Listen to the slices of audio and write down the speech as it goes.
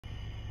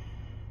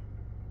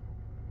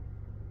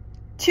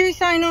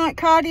Tuesday night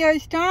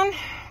cardio's done.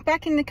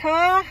 Back in the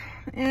car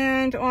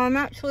and I'm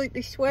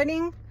absolutely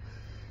sweating.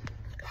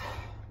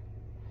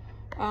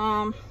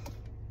 My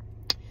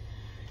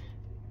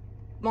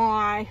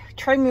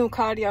treadmill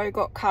cardio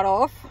got cut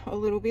off a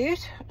little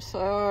bit,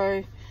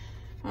 so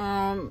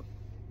I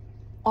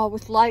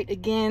was late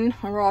again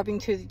arriving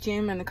to the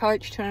gym, and the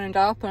coach turned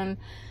up and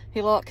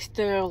he likes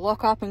to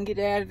lock up and get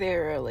out of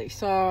there early,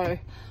 so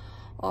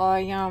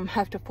I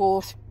have to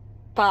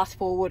fast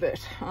forward it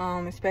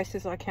as best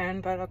as I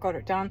can, but I got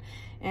it done.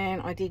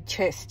 And I did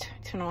chest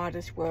tonight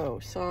as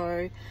well,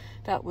 so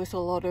that was a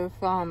lot of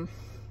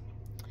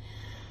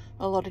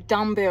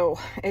dumbbell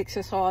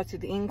exercise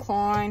with the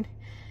incline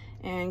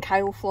and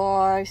cable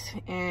flies,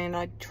 and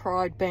I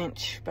tried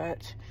bench,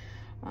 but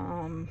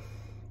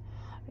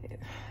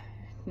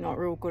not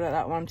real good at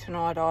that one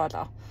tonight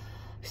either.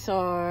 So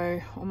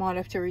I might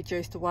have to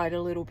reduce the weight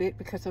a little bit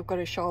because I've got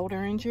a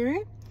shoulder injury,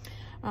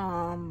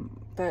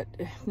 but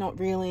not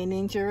really an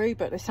injury,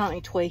 but there's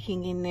something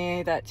tweaking in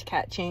there that's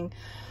catching,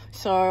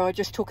 so I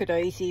just took it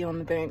easy on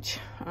the bench.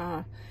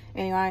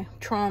 Anyway,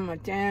 trying my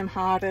damn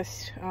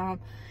hardest, and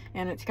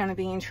it's going to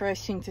be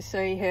interesting to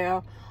see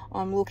how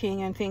I'm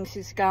looking and things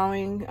is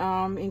going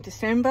in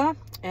December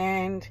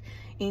and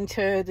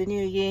into the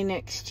new year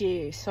next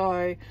year.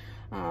 So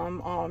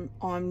I'm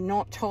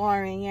not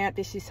tiring out.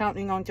 This is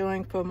something I'm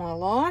doing for my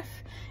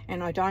life,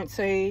 and I don't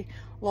see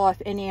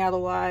life any other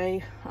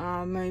way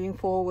moving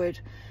forward.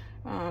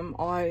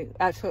 I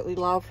absolutely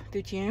love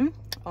the gym.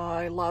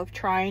 I love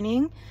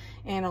training,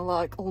 and I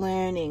like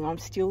learning. I'm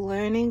still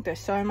learning. There's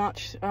so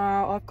much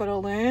I've got to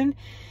learn,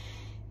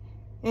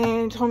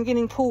 and I'm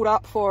getting pulled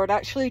up for it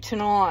actually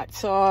tonight.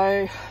 So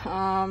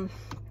I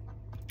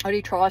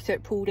do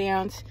tricep pull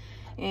downs,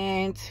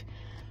 and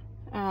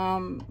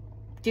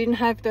didn't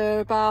have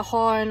the bar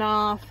high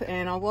enough,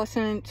 and I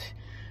wasn't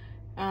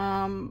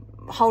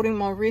holding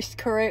my wrist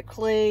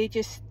correctly.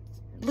 Just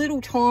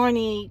little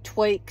tiny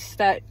tweaks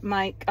that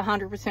make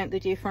 100% the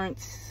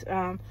difference,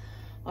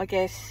 I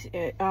guess,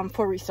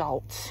 for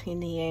results in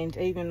the end,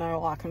 even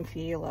though I can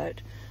feel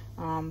it.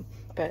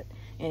 But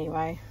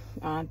anyway,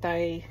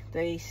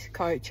 these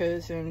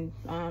coaches and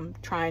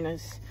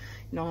trainers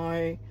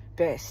know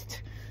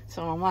best,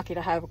 so I'm lucky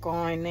to have a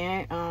guy in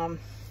there,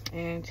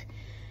 and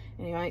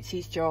anyway, it's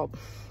his job.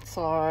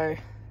 So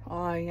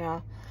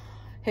I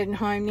heading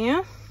home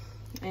now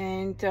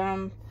and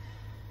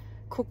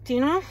cook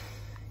dinner,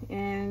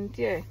 and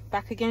yeah,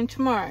 back again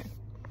tomorrow.